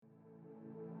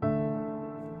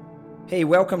Hey,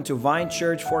 welcome to Vine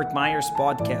Church Fort Myers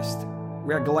podcast.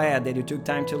 We are glad that you took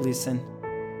time to listen.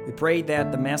 We pray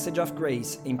that the message of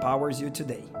grace empowers you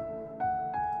today.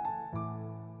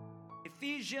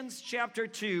 Ephesians chapter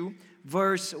 2,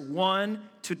 verse 1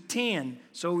 to 10.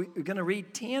 So we're going to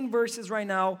read 10 verses right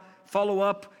now. Follow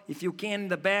up if you can in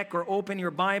the back, or open your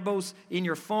Bibles in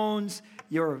your phones,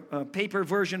 your paper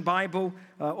version Bible.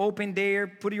 Open there,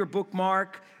 put your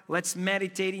bookmark. Let's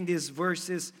meditate in these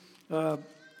verses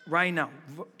right now.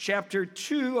 Chapter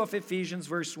 2 of Ephesians,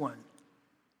 verse 1.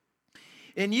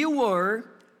 And you were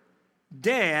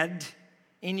dead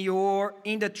in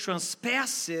the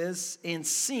trespasses and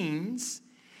sins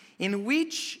in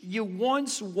which you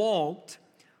once walked,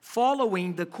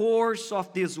 following the course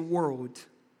of this world,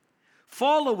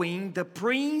 following the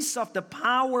prince of the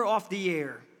power of the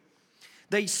air,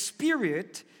 the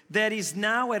spirit that is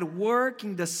now at work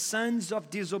in the sons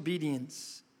of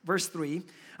disobedience. Verse 3,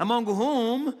 among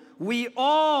whom we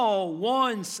all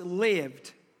once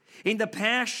lived in the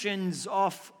passions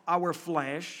of our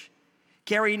flesh,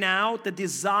 carrying out the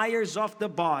desires of the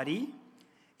body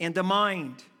and the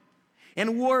mind,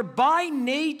 and were by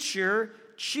nature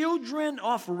children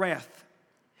of wrath,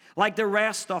 like the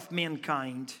rest of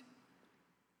mankind.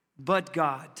 But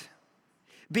God,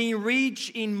 being rich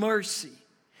in mercy,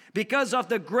 because of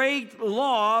the great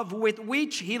love with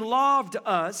which He loved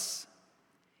us,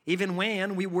 even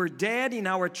when we were dead in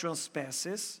our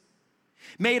trespasses,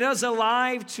 made us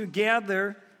alive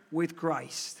together with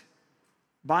Christ.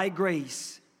 By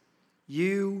grace,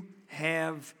 you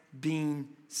have been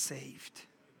saved.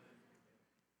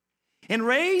 And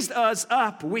raised us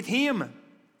up with Him,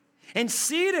 and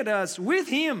seated us with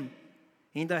Him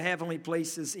in the heavenly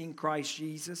places in Christ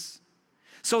Jesus,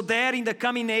 so that in the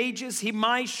coming ages He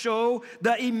might show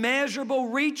the immeasurable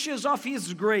riches of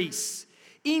His grace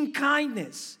in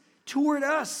kindness toward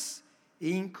us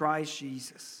in Christ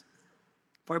Jesus.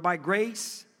 For by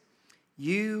grace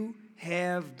you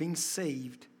have been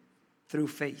saved through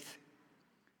faith.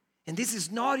 And this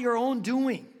is not your own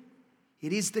doing.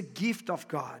 It is the gift of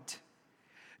God,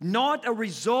 not a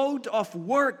result of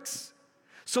works,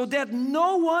 so that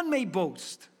no one may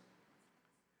boast.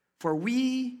 For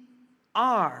we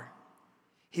are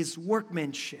His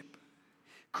workmanship,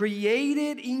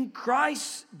 created in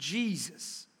Christ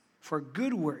Jesus for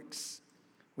good works,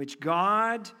 which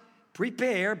God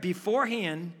prepared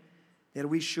beforehand that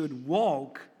we should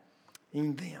walk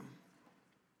in them.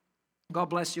 God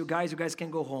bless you guys. You guys can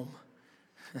go home.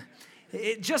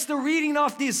 Just the reading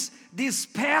of this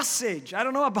passage, I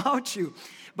don't know about you,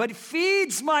 but it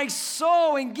feeds my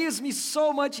soul and gives me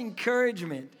so much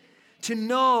encouragement to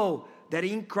know that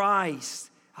in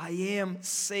Christ I am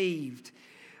saved.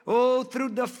 Oh, through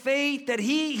the faith that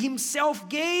He Himself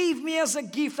gave me as a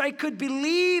gift, I could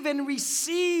believe and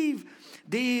receive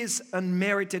this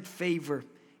unmerited favor.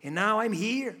 And now I'm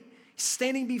here,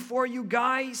 standing before you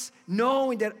guys,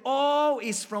 knowing that all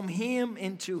is from Him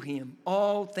and to Him.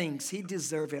 All things, He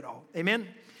deserves it all. Amen?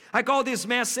 I call this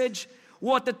message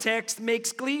what the text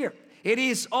makes clear. It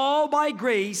is all by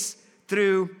grace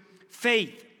through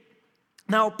faith.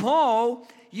 Now, Paul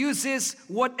uses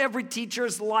what every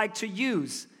teachers like to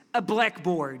use, a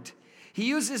blackboard. He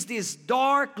uses this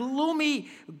dark, gloomy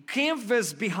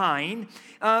canvas behind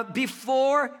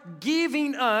before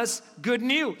giving us good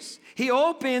news. He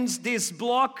opens this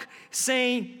block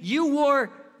saying, you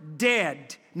were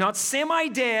dead. Not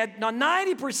semi-dead, not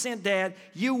 90% dead.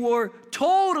 You were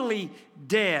totally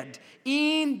dead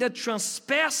in the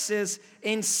trespasses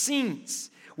and sins.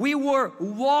 We were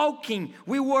walking.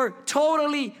 We were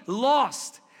totally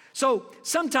lost. So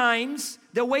sometimes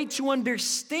the way to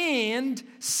understand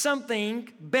something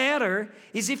better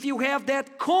is if you have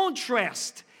that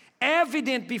contrast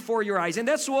evident before your eyes. And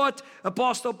that's what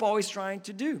Apostle Paul is trying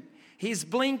to do. He's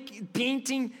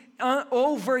painting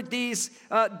over this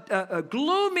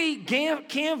gloomy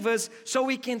canvas so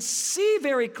we can see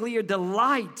very clear the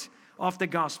light of the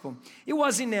gospel. It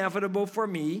was inevitable for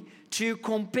me to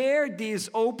compare these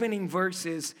opening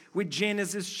verses with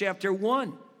Genesis chapter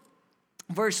 1,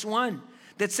 verse 1,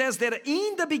 that says that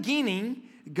in the beginning,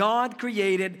 God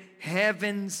created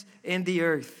heavens and the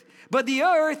earth. But the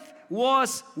earth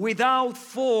was without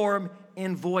form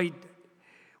and void.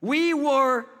 We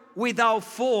were without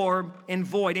form and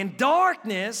void. And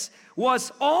darkness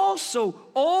was also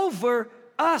over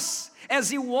us as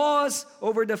He was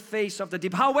over the face of the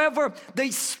deep. However,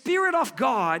 the Spirit of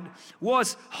God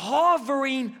was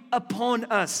hovering upon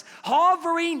us,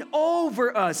 hovering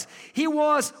over us. He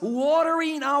was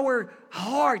watering our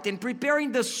heart and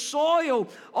preparing the soil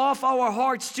of our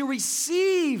hearts to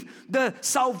receive the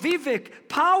salvific,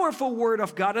 powerful Word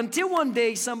of God, until one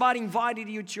day somebody invited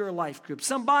you to your life group.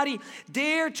 Somebody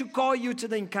dared to call you to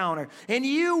the encounter, and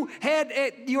you had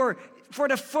for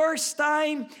the first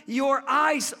time, your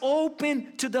eyes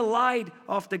open to the light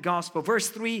of the gospel. Verse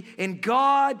 3, and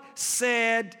God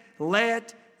said,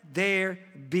 let there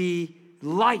be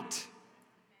light.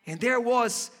 And there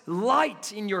was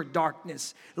light in your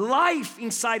darkness, life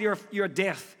inside your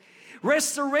death,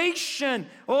 restoration.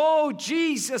 Oh,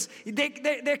 Jesus,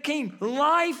 there came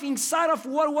life inside of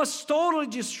what was totally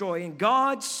destroyed. And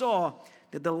God saw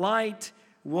that the light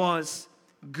was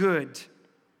good.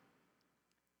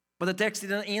 But the text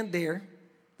didn't end there.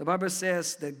 The Bible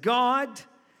says that God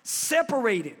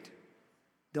separated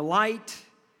the light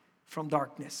from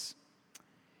darkness.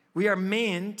 We are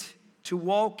meant to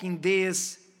walk in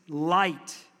this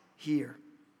light here.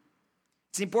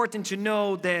 It's important to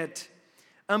know that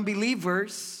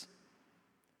unbelievers,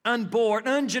 unborn,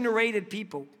 ungenerated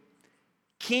people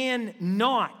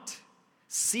cannot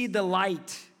see the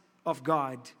light of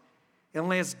God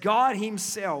unless God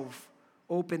Himself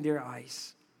opened their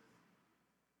eyes.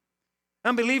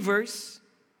 Unbelievers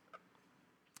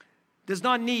does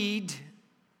not need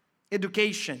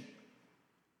education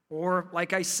or,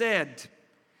 like I said,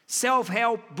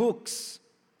 self-help books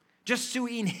just to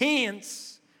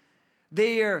enhance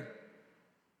their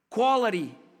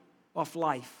quality of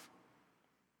life.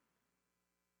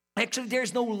 Actually,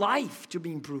 there's no life to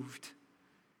be improved.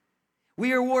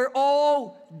 We were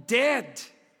all dead.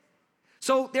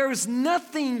 So there is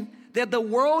nothing that the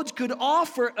world could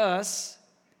offer us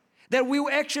that will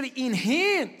actually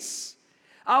enhance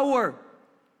our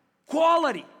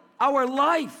quality, our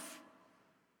life.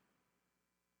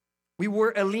 We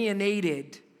were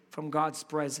alienated from God's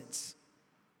presence.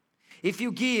 If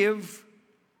you give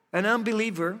an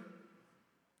unbeliever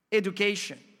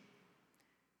education,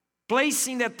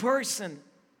 placing that person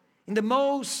in the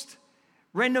most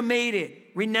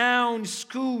renowned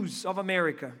schools of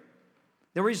America,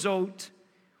 the result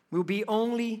will be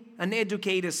only an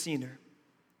educated sinner.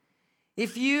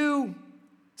 If you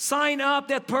sign up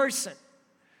that person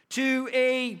to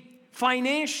a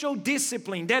financial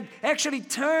discipline that actually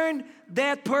turn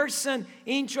that person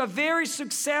into a very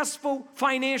successful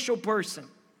financial person,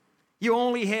 you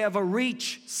only have a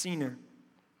rich sinner.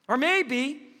 Or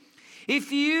maybe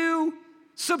if you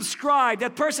subscribe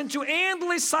that person to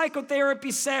endless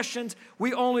psychotherapy sessions,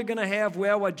 we're only going to have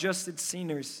well-adjusted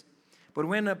sinners. But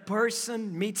when a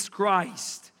person meets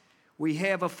Christ, we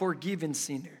have a forgiven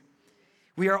sinner.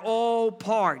 We are all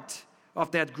part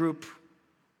of that group.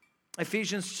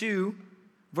 Ephesians 2,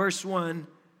 verse 1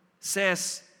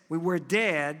 says, we were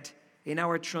dead in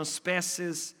our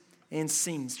trespasses and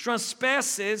sins.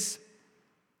 Trespasses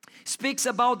speaks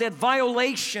about that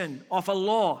violation of a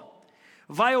law,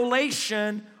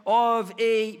 violation of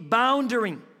a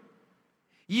boundary.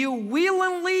 You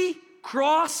willingly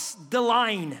cross the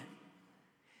line.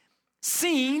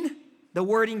 Sin, the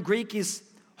word in Greek is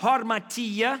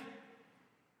harmatia,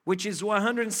 which is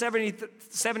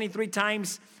 173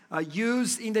 times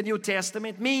used in the New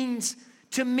Testament, means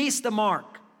to miss the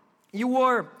mark. You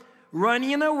were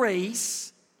running a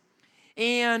race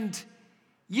and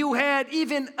you had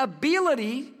even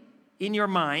ability in your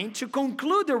mind to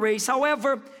conclude the race.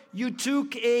 However, you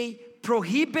took a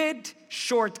prohibited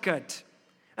shortcut,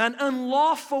 an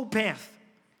unlawful path.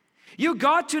 You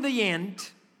got to the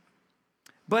end,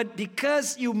 but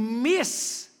because you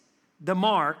miss the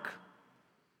mark,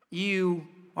 you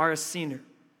are a sinner.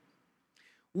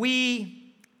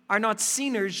 We are not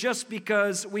sinners just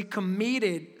because we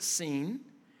committed sin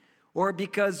or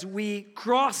because we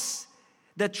crossed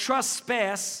the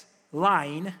trespass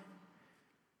line.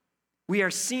 We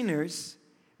are sinners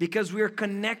because we are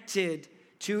connected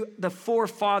to the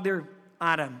forefather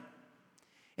Adam.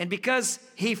 And because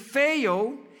he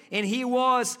failed and he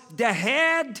was the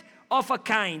head of a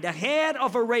kind, the head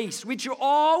of a race, which you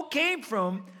all came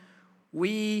from,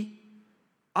 we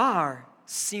are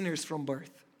sinners from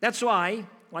birth. That's why,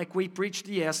 like we preached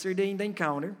yesterday in the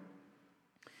encounter,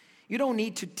 you don't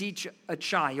need to teach a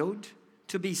child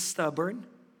to be stubborn.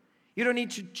 You don't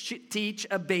need to teach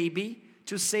a baby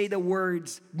to say the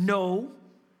words no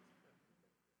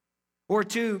or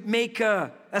to make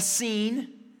a scene.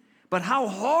 But how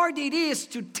hard it is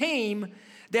to tame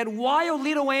that wild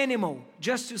little animal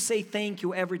just to say thank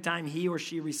you every time he or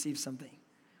she receives something.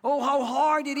 Oh, how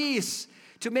hard it is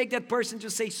to make that person to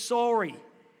say sorry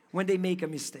when they make a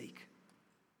mistake.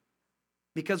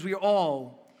 Because we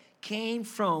all came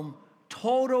from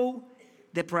total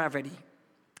depravity.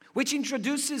 Which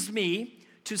introduces me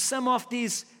to some of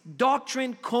this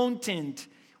doctrine content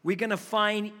we're going to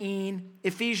find in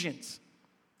Ephesians.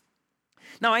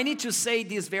 Now, I need to say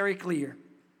this very clear.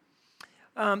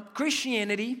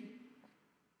 Christianity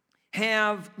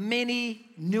have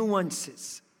many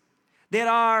nuances that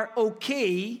are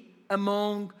okay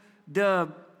among the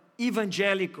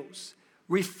evangelicals,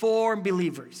 reformed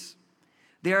believers.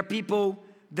 There are people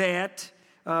that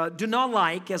do not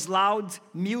like as loud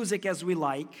music as we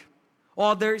like.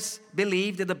 Others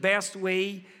believe that the best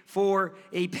way for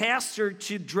a pastor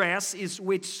to dress is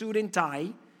with suit and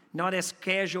tie, not as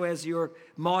casual as your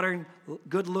modern,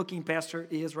 good-looking pastor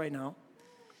is right now.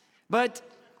 But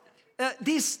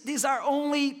these are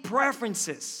only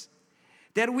preferences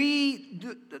that we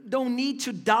don't need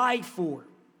to die for.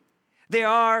 There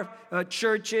are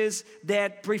churches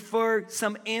that prefer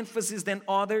some emphasis than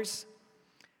others.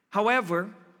 However,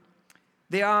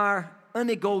 they are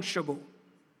unnegotiable.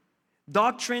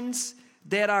 Doctrines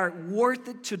that are worth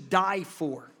it to die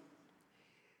for.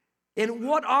 And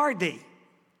what are they?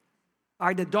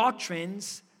 Are the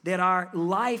doctrines that are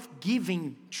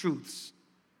life-giving truths.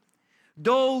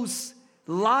 Those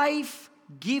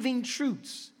life-giving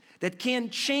truths that can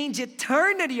change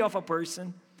eternity of a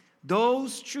person,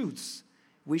 those truths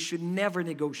we should never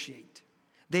negotiate.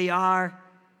 They are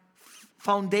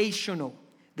foundational.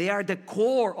 They are the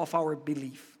core of our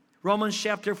belief. Romans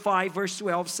chapter 5 verse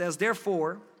 12 says,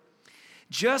 therefore,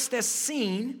 just as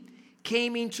sin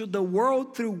came into the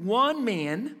world through one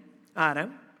man,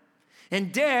 Adam,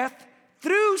 and death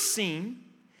through sin,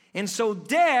 and so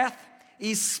death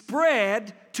is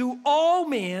spread to all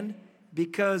men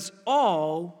because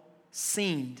all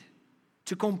sinned.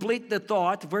 To complete the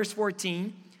thought, verse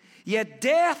 14, yet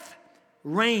death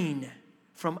reigned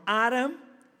from Adam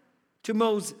to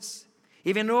Moses,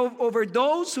 even over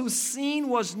those whose sin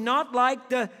was not like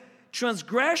the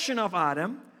transgression of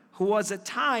Adam, who was a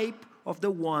type of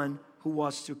the one who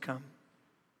was to come.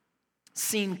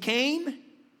 Sin came,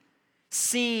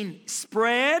 sin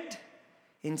spread,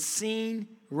 and sin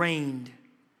reigned.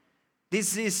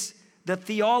 This is the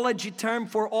theology term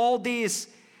for all this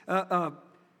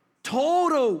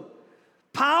total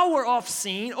power of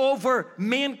sin over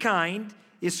mankind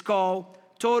is called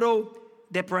total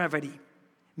depravity.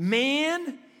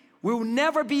 Man will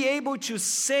never be able to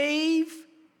save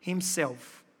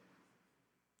himself.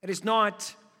 It is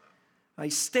not a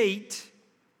state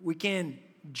we can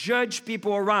judge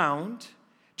people around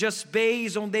just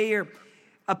based on their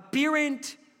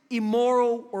apparent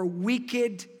immoral or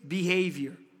wicked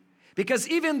behavior. Because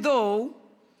even though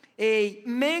a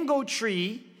mango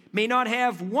tree may not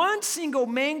have one single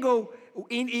mango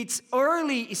in its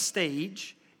early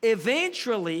stage,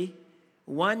 eventually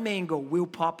one mango will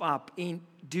pop up in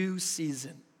due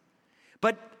season.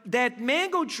 But that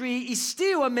mango tree is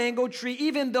still a mango tree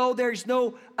even though there's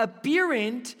no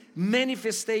apparent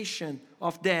manifestation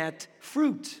of that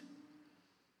fruit.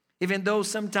 Even though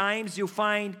sometimes you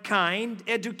find kind,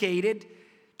 educated,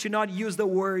 to not use the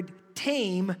word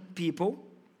tame people,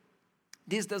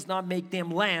 this does not make them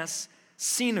less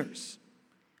sinners.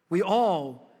 We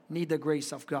all need the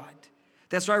grace of God.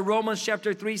 That's why Romans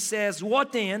chapter 3 says,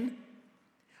 what then?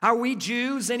 Are we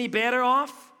Jews any better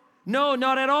off? No,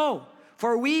 not at all.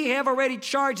 For we have already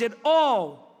charged it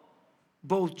all,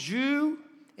 both Jew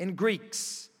and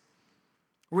Greeks,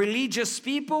 religious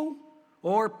people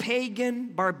or pagan,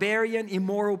 barbarian,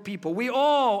 immoral people. We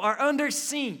all are under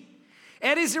sin.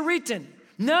 It is written,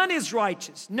 none is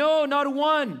righteous. No, not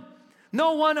one.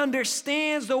 No one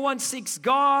understands, no one seeks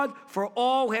God, for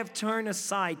all have turned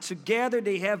aside. Together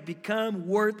they have become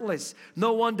worthless.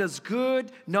 No one does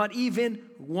good, not even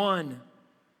one.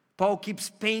 Paul keeps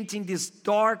painting this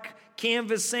dark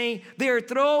canvas saying, their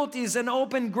throat is an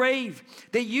open grave.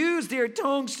 They use their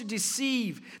tongues to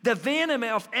deceive. The venom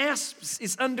of asps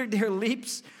is under their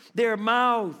lips. Their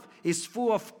mouth is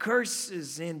full of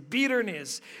curses and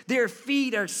bitterness. Their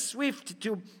feet are swift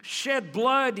to shed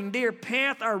blood. In their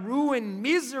path are ruin,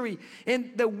 misery.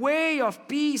 And the way of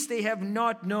peace they have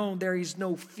not known. There is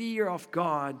no fear of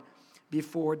God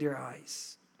before their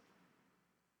eyes.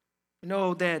 You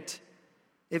know that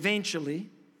eventually,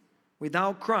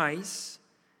 without Christ,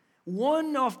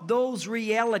 one of those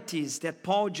realities that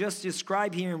Paul just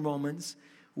described here in Romans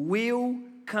will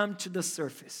come to the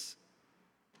surface.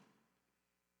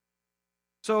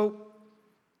 So,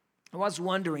 I was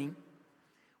wondering,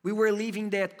 we were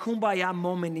living that kumbaya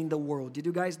moment in the world. Did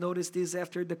you guys notice this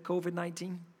after the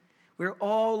COVID-19? We're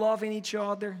all loving each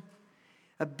other.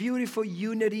 a beautiful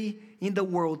unity in the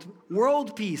world.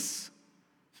 World peace.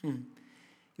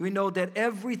 We know that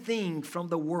everything from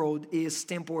the world is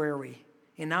temporary.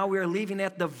 And now we are living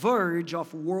at the verge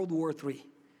of World War III.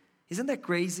 Isn't that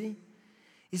crazy?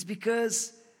 It's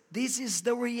because this is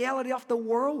the reality of the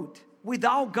world.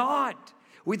 Without God,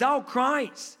 without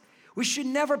Christ, we should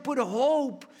never put a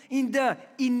hope in the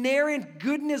inherent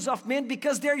goodness of man,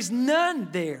 because there is none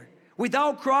there.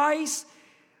 Without Christ,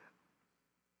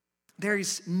 there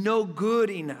is no good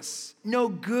in us, no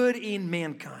good in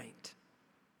mankind.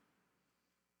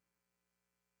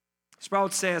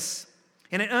 Sprout says,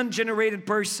 and an ungenerated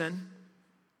person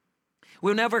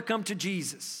will never come to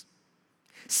Jesus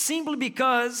simply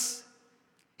because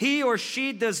he or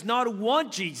she does not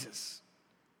want Jesus.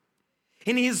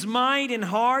 In his mind and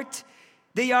heart,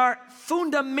 they are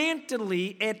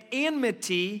fundamentally at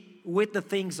enmity with the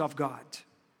things of God.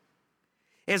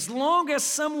 As long as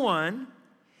someone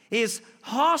is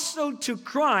hostile to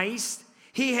Christ,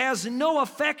 he has no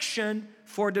affection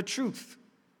for the truth.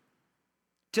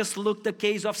 Just look the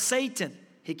case of Satan.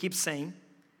 He keeps saying,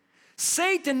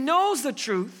 Satan knows the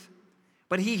truth,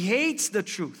 but he hates the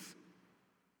truth.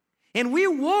 And we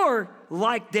were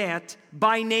like that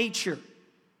by nature.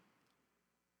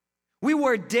 We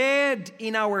were dead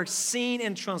in our sin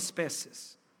and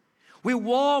trespasses. We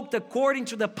walked according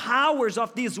to the powers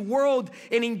of this world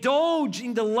and indulged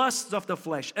in the lusts of the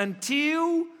flesh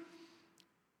until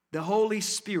the Holy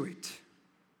Spirit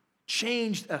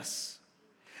changed us.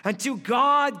 Until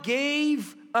God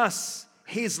gave us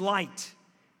His light.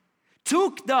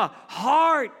 Took the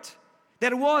heart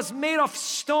that was made of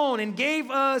stone and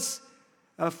gave us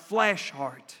a flesh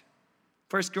heart.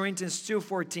 1 Corinthians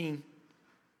 2:14.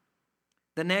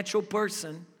 The natural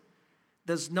person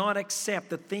does not accept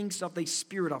the things of the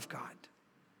Spirit of God,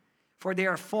 for they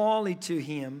are folly to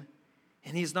him,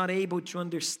 and he is not able to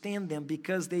understand them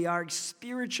because they are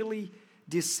spiritually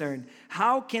discerned.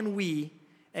 How can we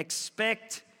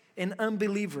expect an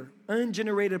unbeliever,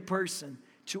 ungenerated person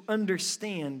to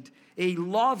understand a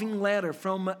loving letter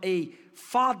from a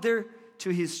father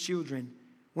to his children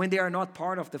when they are not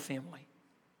part of the family?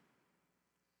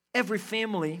 Every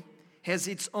family has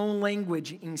its own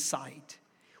language inside.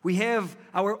 We have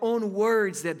our own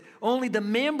words that only the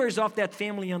members of that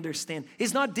family understand.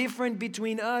 It's not different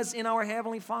between us and our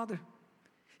Heavenly Father.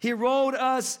 He wrote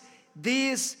us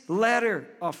this letter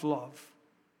of love.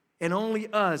 And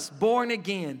only us, born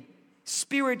again,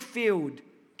 Spirit-filled,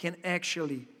 can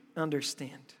actually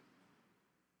understand.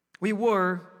 We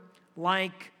were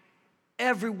like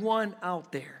everyone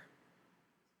out there,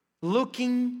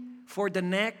 looking for the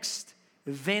next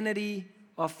vanity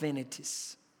of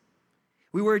vanities.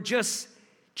 We were just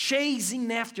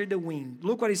chasing after the wind.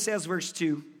 Look what it says, verse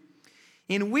 2.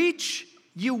 In which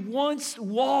you once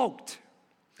walked,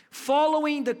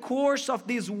 following the course of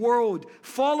this world,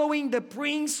 following the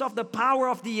prince of the power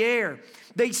of the air,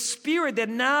 the spirit that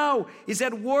now is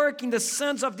at work in the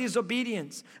sons of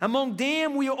disobedience. Among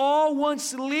them we all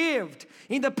once lived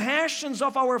in the passions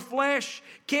of our flesh,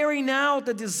 carrying out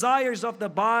the desires of the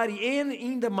body and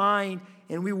in the mind,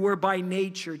 and we were by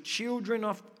nature children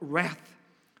of wrath,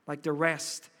 like the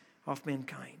rest of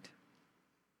mankind.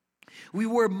 We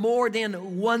were more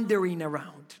than wandering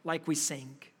around, like we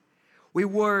sang. We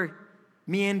were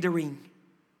meandering,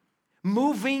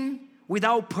 moving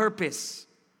without purpose.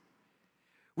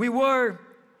 We were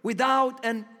without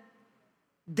a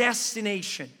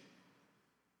destination,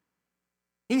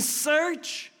 in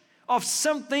search of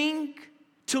something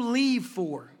to live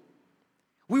for.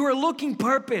 We were looking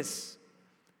purpose,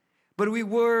 but we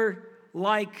were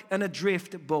like an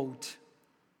adrift boat.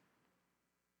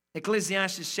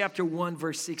 Ecclesiastes chapter 1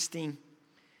 verse 16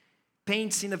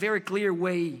 paints in a very clear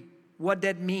way what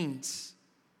that means.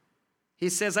 He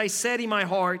says, I said in my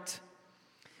heart,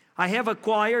 I have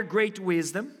acquired great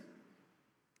wisdom,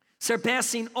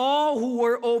 surpassing all who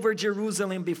were over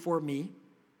Jerusalem before me.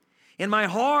 And my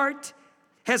heart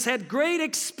has had great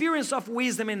experience of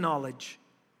wisdom and knowledge.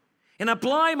 And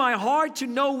apply my heart to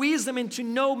know wisdom and to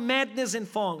know madness and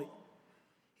folly.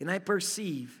 And I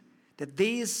perceive that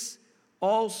this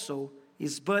also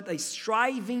is but a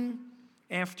striving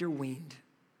after wind.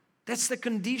 That's the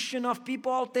condition of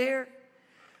people out there,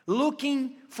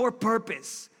 looking for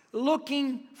purpose,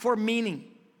 looking for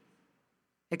meaning.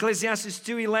 Ecclesiastes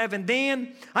 2:11,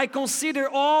 then I consider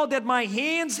all that my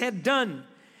hands had done,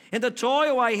 and the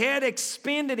toil I had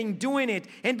expended in doing it,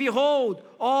 and behold,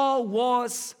 all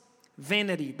was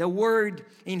vanity. The word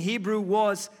in Hebrew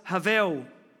was havel,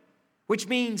 which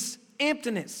means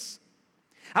emptiness.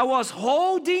 I was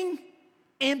holding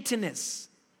emptiness.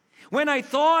 When I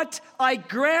thought I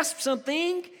grasped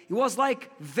something, it was like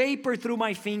vapor through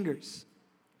my fingers.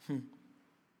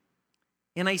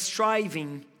 And I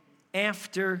striving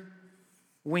after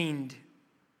wind.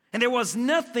 And there was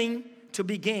nothing to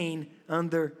be gained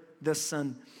under the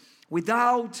sun.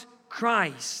 Without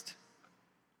Christ,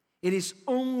 it is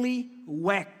only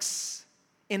wax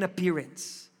in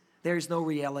appearance. There is no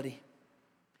reality.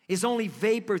 It's only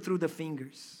vapor through the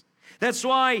fingers. That's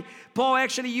why Paul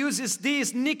actually uses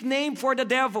this nickname for the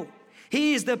devil.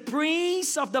 He is the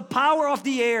prince of the power of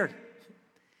the air.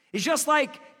 It's just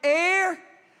like air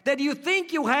that you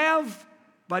think you have,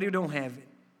 but you don't have it.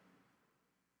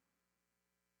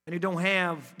 And you don't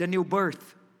have the new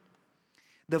birth.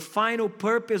 The final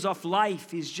purpose of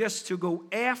life is just to go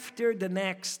after the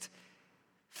next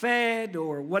fad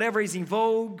or whatever is in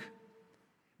vogue,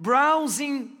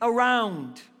 browsing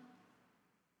around,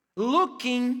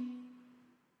 looking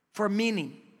for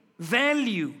meaning,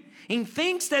 value in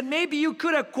things that maybe you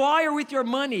could acquire with your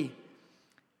money,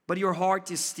 but your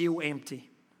heart is still empty.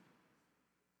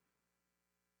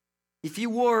 If you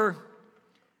were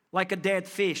like a dead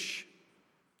fish,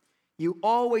 you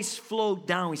always float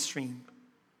downstream.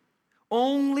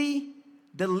 Only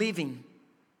the living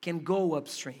can go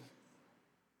upstream.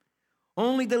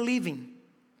 Only the living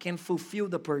can fulfill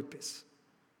the purpose.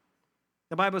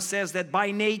 The Bible says that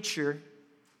by nature,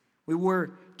 we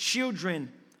were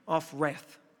children of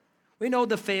wrath. We know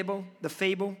the fable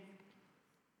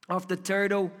of the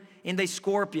turtle and the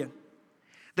scorpion.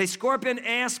 The scorpion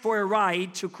asked for a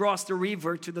ride to cross the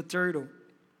river to the turtle.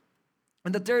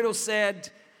 And the turtle said,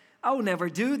 I will never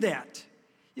do that.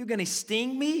 You're going to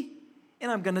sting me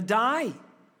and I'm going to die.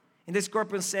 And the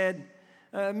scorpion said,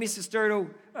 Mrs. Turtle,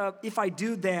 if I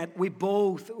do that, we're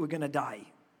going to die.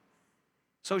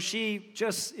 So she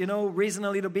just, reasoned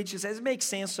a little bit. She says, it makes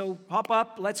sense, so hop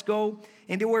up, let's go.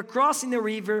 And they were crossing the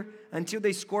river until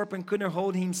the scorpion couldn't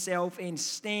hold himself and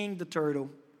sting the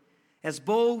turtle. As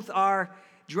both are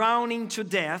drowning to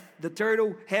death, the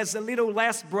turtle has a little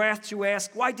less breath to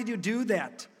ask, why did you do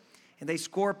that? And the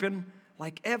scorpion,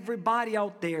 like everybody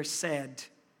out there, said,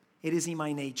 it is in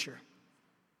my nature.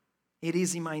 It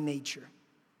is in my nature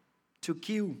to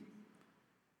kill,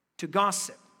 to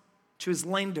gossip, to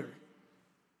slander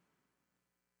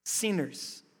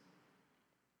sinners.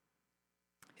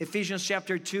 Ephesians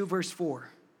chapter 2 verse 4.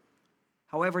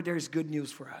 However, there is good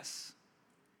news for us.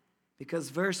 Because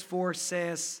verse 4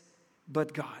 says,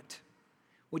 but God.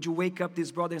 Would you wake up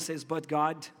this brother and says, but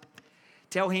God?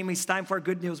 Tell him it's time for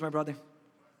good news, my brother.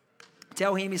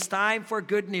 Tell him it's time for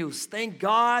good news. Thank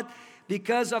God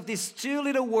because of these two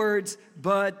little words,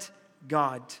 but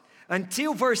God.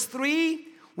 Until verse 3,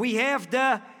 we have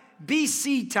the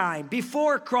BC time,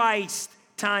 before Christ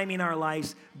time in our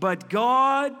lives. But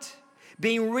God,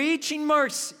 being rich in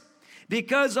mercy,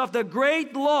 because of the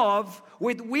great love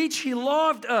with which He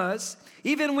loved us,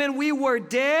 even when we were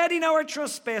dead in our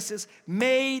trespasses,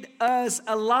 made us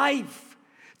alive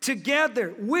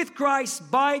together with Christ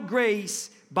by grace,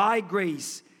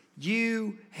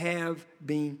 you have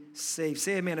been saved.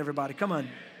 Say amen, everybody. Come on.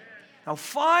 Now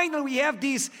finally we have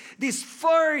these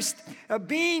first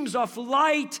beams of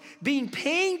light being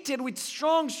painted with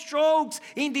strong strokes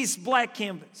in this black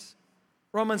canvas.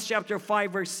 Romans chapter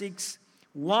 5 verse 6.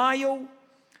 While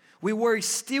we were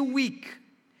still weak,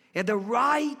 at the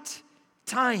right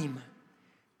time,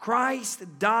 Christ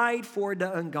died for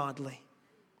the ungodly.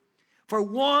 For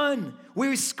one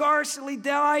will scarcely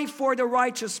die for the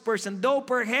righteous person, though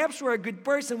perhaps for a good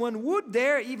person one would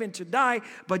dare even to die.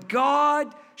 But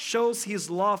God shows His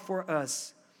love for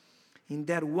us, in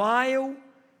that while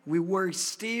we were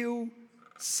still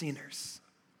sinners,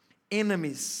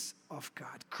 enemies of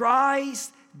God,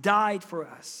 Christ died for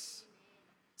us.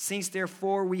 Since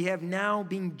therefore we have now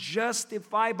been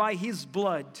justified by His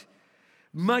blood,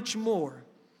 much more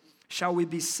shall we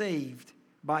be saved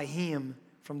by Him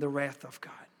from the wrath of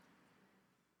God.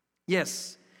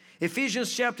 Yes,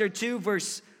 Ephesians chapter 2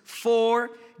 verse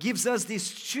 4 gives us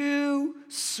these two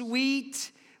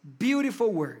sweet,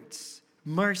 beautiful words: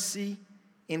 mercy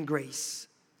and grace.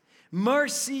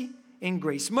 Mercy and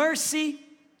grace. Mercy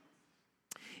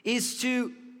is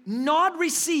to not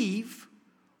receive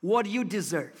what you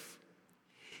deserve.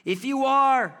 If you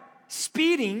are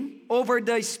speeding over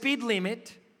the speed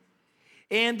limit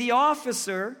and the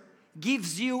officer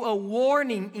gives you a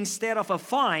warning instead of a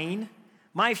fine,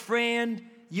 my friend,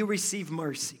 you receive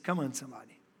mercy. Come on,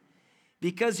 somebody.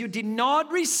 Because you did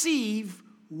not receive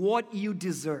what you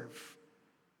deserve.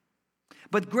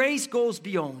 But grace goes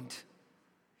beyond.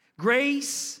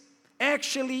 Grace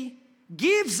actually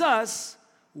gives us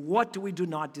what we do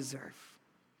not deserve.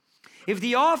 If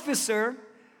the officer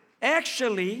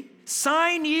actually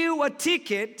sign you a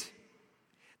ticket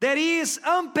that is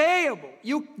unpayable.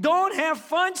 You don't have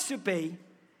funds to pay,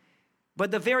 but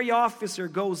the very officer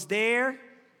goes there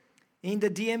in the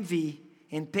DMV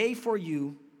and pay for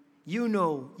you, you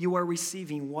know you are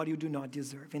receiving what you do not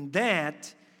deserve. And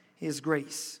that is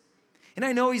grace. And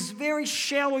I know it's very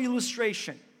shallow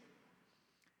illustration,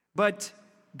 but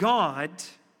God,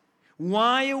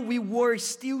 while we were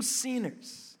still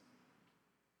sinners,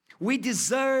 we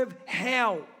deserve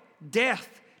hell,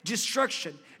 death,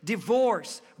 destruction,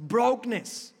 divorce,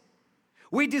 brokenness.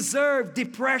 We deserve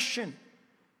depression,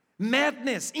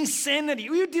 madness, insanity.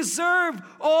 We deserve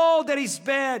all that is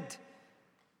bad.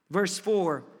 Verse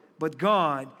 4, but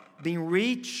God, being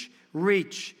rich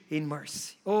in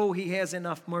mercy. Oh, He has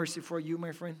enough mercy for you,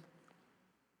 my friend.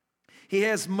 He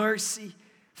has mercy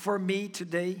for me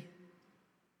today.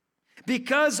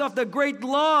 Because of the great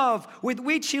love with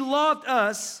which He loved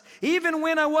us, even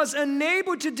when I was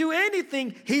unable to do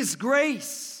anything, His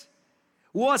grace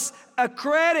was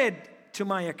accredited to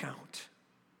my account.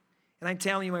 And I'm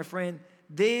telling you, my friend,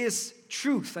 this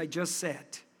truth I just said,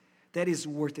 that is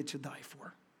worth it to die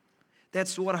for.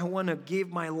 That's what I want to give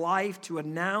my life to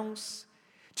announce,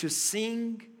 to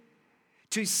sing,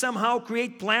 to somehow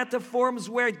create platforms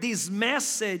where this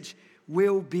message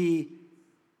will be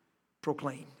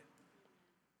proclaimed.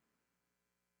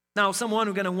 Now, someone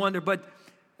is going to wonder, but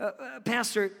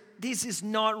Pastor, this is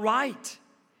not right.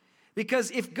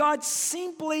 Because if God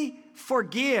simply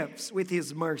forgives with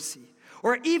His mercy,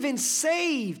 or even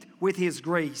saved with His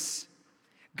grace,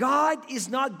 God is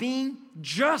not being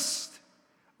just,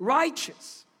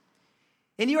 righteous.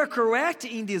 And you are correct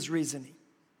in this reasoning.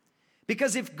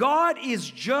 Because if God is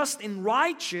just and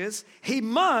righteous, He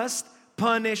must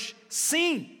punish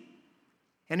sin.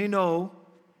 And you know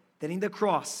that in the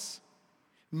cross,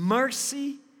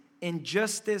 mercy and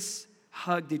justice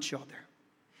hugged each other.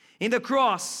 In the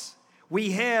cross,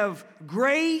 we have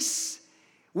grace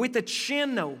with a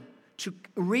channel to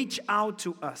reach out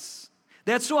to us.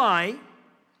 That's why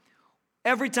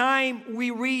every time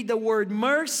we read the word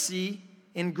mercy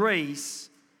and grace,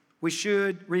 we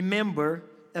should remember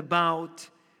about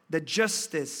the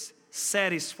justice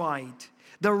satisfied,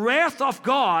 the wrath of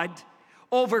God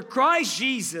over Christ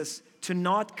Jesus to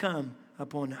not come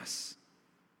upon us.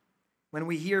 When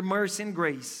we hear mercy and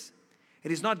grace,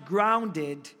 it is not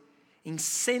grounded in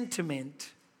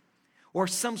sentiment or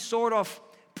some sort of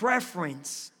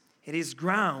preference. It is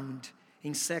grounded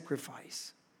in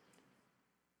sacrifice.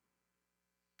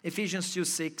 Ephesians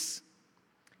 2:6,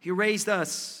 He raised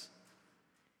us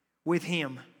with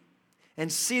Him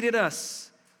and seated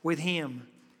us with Him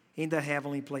in the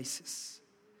heavenly places,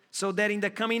 so that in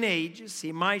the coming ages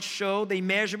He might show the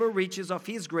immeasurable riches of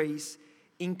His grace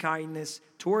in kindness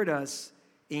toward us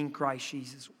in Christ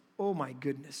Jesus. Oh my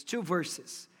goodness, 2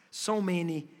 verses, so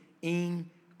many in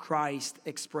Christ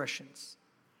expressions.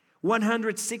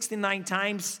 169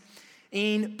 times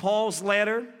in Paul's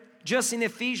letter. Just in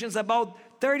Ephesians, about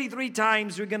 33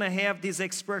 times we're going to have this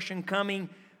expression coming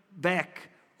back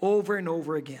over and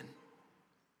over again.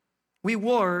 We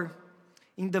were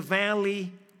in the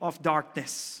valley of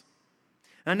darkness,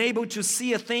 unable to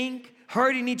see a thing,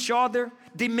 hurting each other,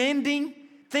 demanding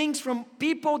things from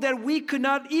people that we could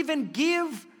not even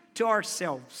give to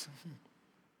ourselves.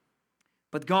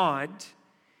 But God,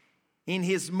 in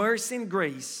His mercy and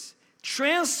grace,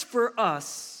 transfer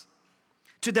us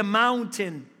to the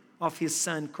mountain of His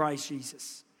Son, Christ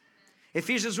Jesus.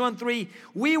 Ephesians 1:3,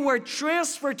 we were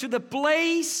transferred to the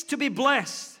place to be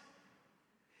blessed.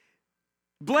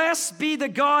 Blessed be the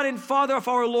God and Father of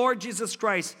our Lord Jesus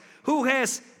Christ, who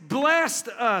has blessed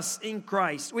us in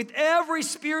Christ with every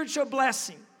spiritual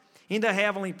blessing in the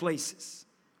heavenly places.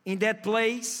 In that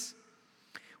place,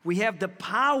 we have the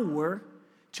power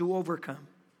to overcome.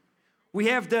 We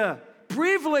have the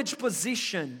privileged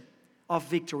position of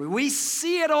victory. We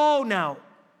see it all now.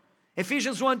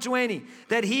 Ephesians 1:20,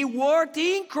 that He worked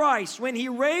in Christ when He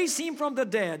raised Him from the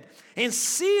dead and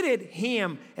seated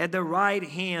Him at the right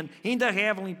hand in the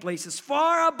heavenly places,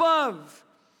 far above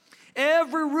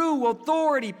every rule,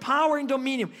 authority, power, and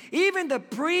dominion. Even the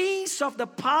prince of the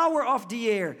power of the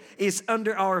air is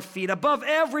under our feet, above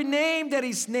every name that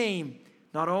is named,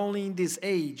 not only in this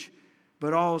age,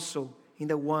 but also in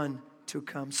the one to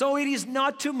come. So it is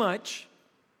not too much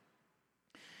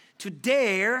to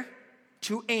dare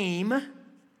to aim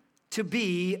to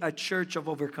be a church of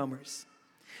overcomers.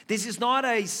 This is not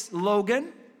a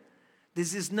slogan.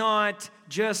 This is not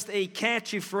just a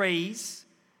catchy phrase.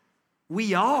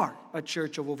 We are a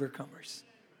church of overcomers.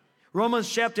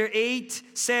 Romans chapter 8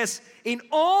 says, in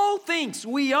all things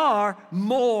we are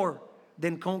more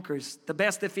than conquerors. The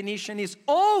best definition is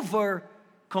over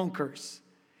conquerors,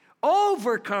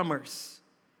 overcomers.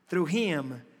 through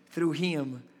Him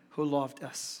who loved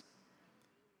us.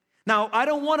 Now, I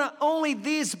don't want to only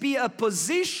this be a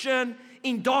position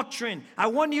in doctrine. I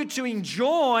want you to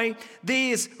enjoy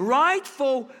this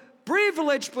rightful,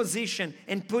 privileged position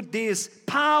and put this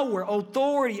power,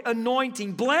 authority,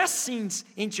 anointing, blessings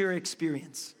into your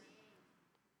experience.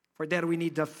 For that we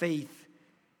need the faith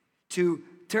to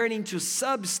turn into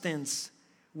substance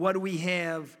what we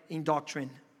have in doctrine.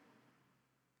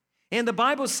 And the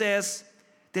Bible says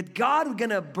that God is going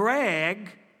to brag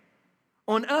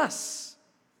on us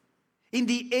in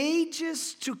the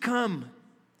ages to come.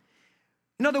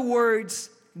 In other words,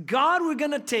 God was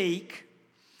going to take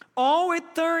all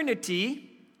eternity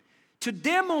to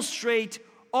demonstrate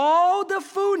all the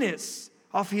fullness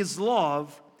of His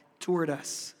love toward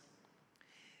us.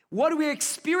 What we're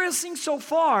experiencing so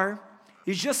far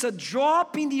is just a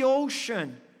drop in the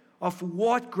ocean of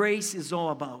what grace is all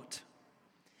about.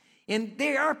 And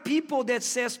there are people that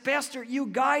says, Pastor, you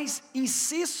guys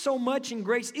insist so much in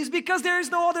grace. It's because there is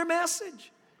no other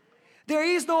message. There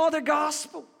is no other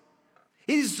gospel.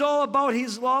 It is all about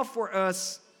His love for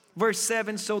us. Verse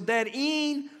 7, so that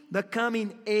in the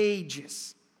coming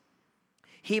ages,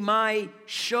 He might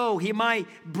show, He might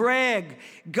brag.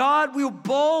 God will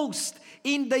boast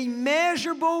in the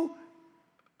immeasurable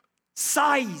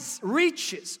size,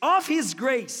 riches of His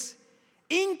grace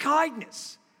in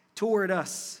kindness toward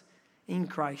us in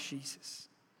Christ Jesus.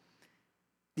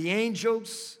 The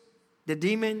angels, the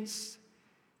demons,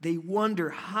 they wonder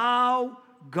how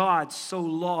God so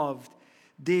loved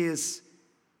this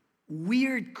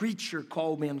weird creature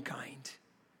called mankind.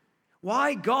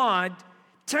 Why God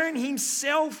turned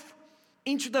Himself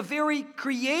into the very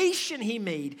creation He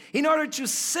made in order to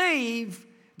save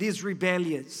these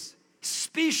rebellious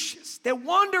species that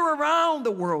wander around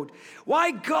the world. Why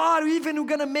God even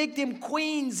going to make them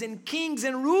queens and kings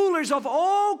and rulers of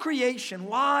all creation.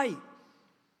 Why?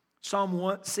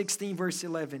 Psalm 16 verse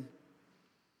 11.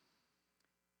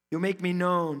 You make me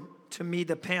known to me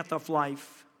the path of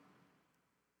life.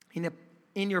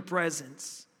 In your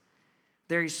presence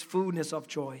there is fullness of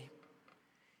joy.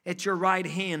 At your right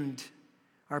hand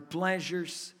are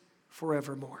pleasures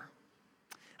forevermore.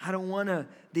 I don't want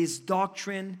this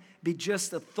doctrine be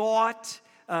just a thought,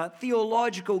 a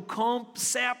theological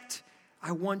concept.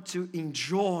 I want to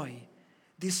enjoy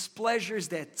these pleasures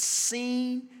that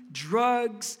sin,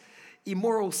 drugs,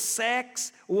 immoral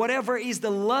sex, whatever is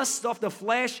the lust of the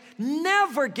flesh,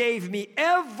 never gave me,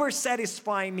 ever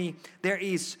satisfied me. There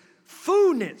is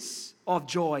fullness of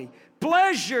joy,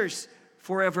 pleasures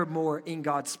forevermore in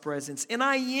God's presence. And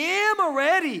I am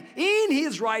already in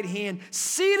His right hand,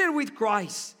 seated with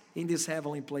Christ in these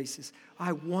heavenly places.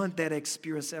 I want that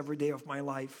experience every day of my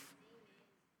life.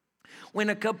 When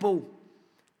a couple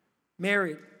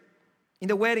married, in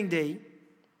the wedding day,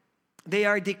 they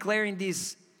are declaring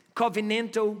this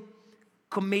covenantal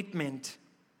commitment,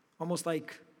 almost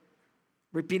like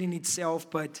repeating itself,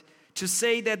 but to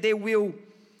say that they will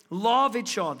love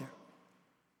each other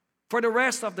for the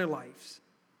rest of their lives.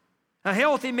 A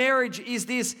healthy marriage is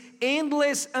this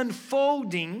endless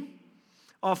unfolding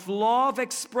of love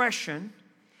expression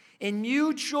and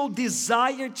mutual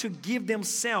desire to give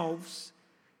themselves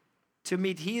to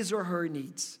meet his or her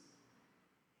needs.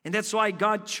 And that's why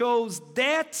God chose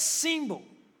that symbol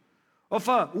of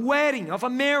a wedding, of a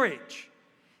marriage,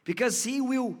 because He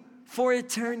will, for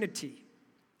eternity,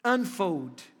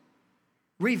 unfold,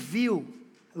 reveal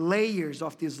layers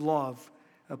of this love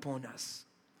upon us.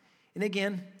 And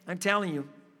again, I'm telling you,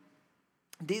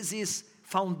 this is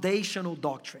foundational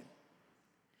doctrine.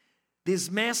 This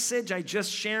message I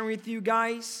just shared with you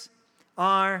guys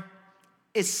are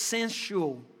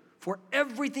essential for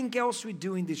everything else we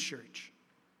do in this church.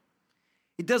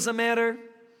 It doesn't matter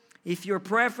if your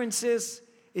preferences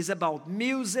is about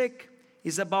music,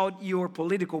 is about your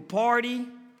political party.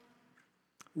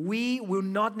 We will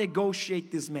not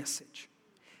negotiate this message.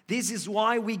 This is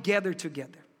why we gather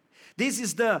together. This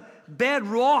is the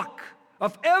bedrock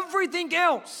of everything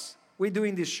else we do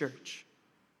in this church.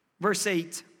 Verse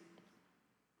 8.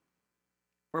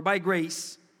 For by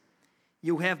grace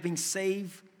you have been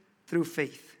saved through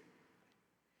faith.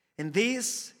 And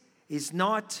this is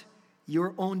not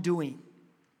your own doing.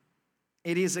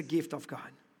 It is a gift of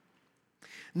God.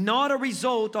 Not a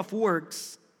result of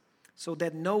works, so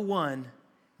that no one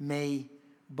may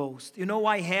boast. You know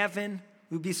why heaven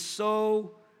will be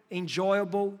so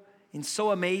enjoyable and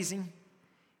so amazing?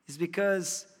 It's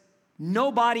because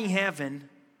nobody in heaven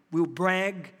will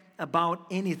brag about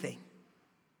anything.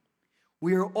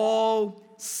 We're all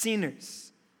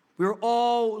sinners. We're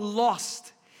all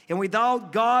lost. And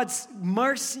without God's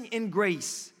mercy and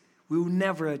grace, we will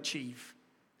never achieve.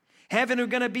 Heaven is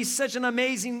going to be such an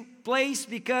amazing place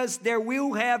because there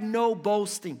will have no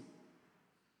boasting.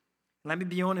 Let me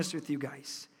be honest with you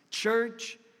guys.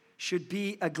 Church should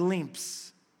be a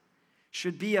glimpse,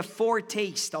 should be a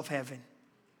foretaste of heaven.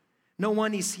 No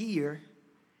one is here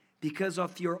because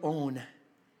of your own.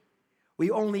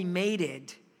 We only made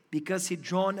it because He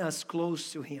drawn us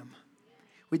close to Him.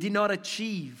 We did not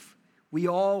achieve. We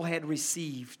all had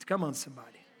received. Come on,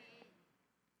 somebody.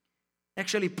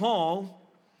 Actually, Paul,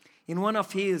 in one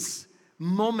of his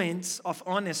moments of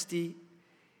honesty,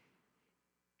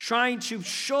 trying to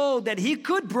show that he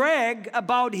could brag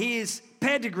about his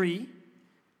pedigree,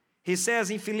 he says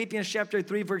in Philippians chapter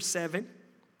 3, verse 7,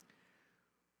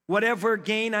 whatever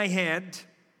gain I had,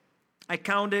 I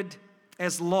counted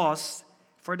as loss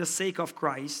for the sake of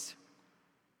Christ.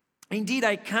 Indeed,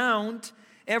 I count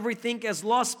everything as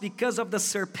loss because of the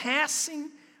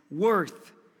surpassing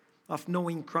worth of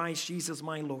knowing Christ Jesus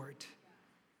my Lord.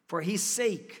 For His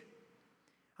sake,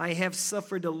 I have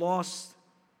suffered the loss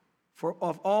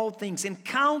of all things and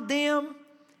count them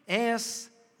as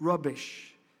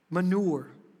rubbish,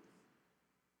 manure,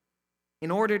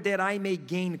 in order that I may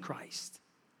gain Christ.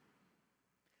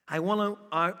 I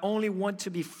only want to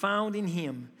be found in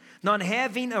Him, not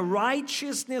having a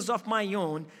righteousness of my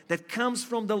own that comes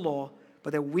from the law,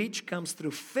 but that which comes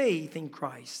through faith in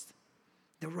Christ.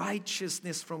 The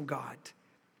righteousness from God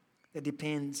that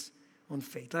depends on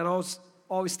faith. Let us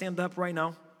always stand up right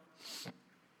now.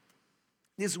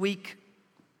 This week,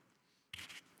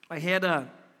 I don't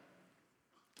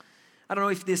know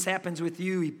if this happens with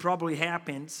you, it probably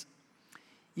happens.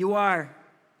 You are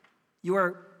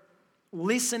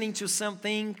listening to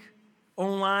something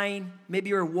online,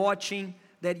 maybe you're watching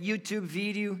that YouTube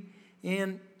video,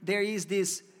 and there is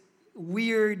this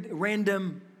weird,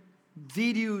 random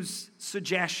videos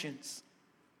suggestions.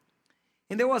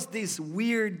 And there was this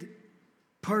weird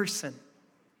person,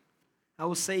 I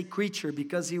will say creature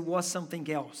because he was something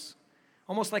else,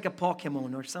 almost like a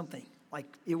Pokemon or something, like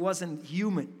it wasn't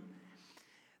human.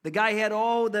 The guy had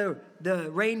all the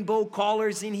rainbow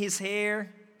colors in his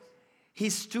hair.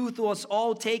 His tooth was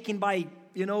all taken by,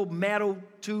 metal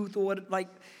tooth or like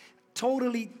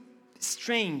totally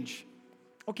strange.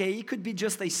 Okay, it could be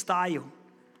just a style.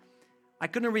 I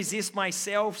couldn't resist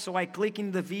myself, so I clicked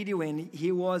in the video and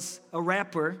he was a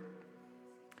rapper,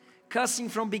 cussing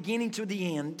from beginning to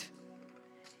the end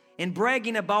and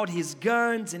bragging about his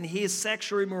guns and his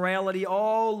sexual immorality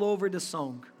all over the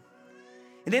song.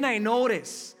 And then I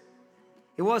noticed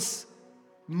it was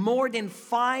more than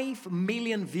 5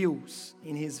 million views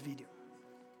in his video.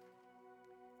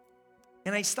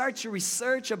 And I started to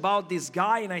research about this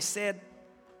guy, and I said,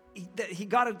 he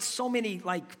got so many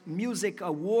music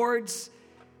awards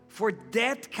for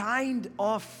that kind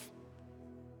of,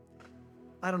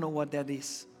 I don't know what that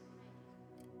is.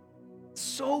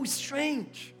 So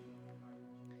strange.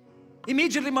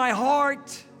 Immediately my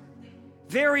heart,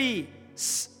 very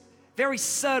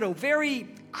subtle, very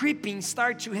creeping,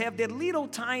 start to have that little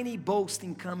tiny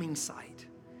boasting come inside.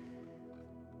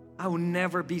 I will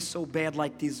never be so bad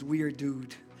like this weird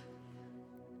dude.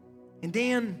 And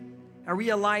then I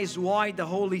realized why the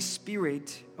Holy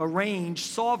Spirit arranged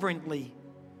sovereignly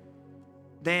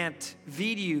that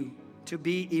video to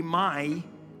be in my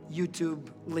YouTube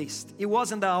list. It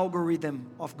wasn't the algorithm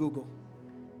of Google.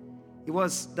 It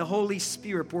was the Holy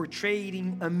Spirit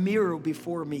portraying a mirror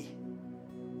before me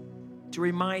to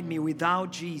remind me,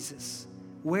 without Jesus,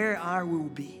 where I will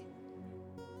be.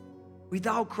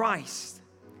 Without Christ,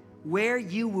 where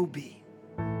you will be.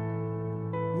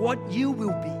 What you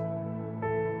will be.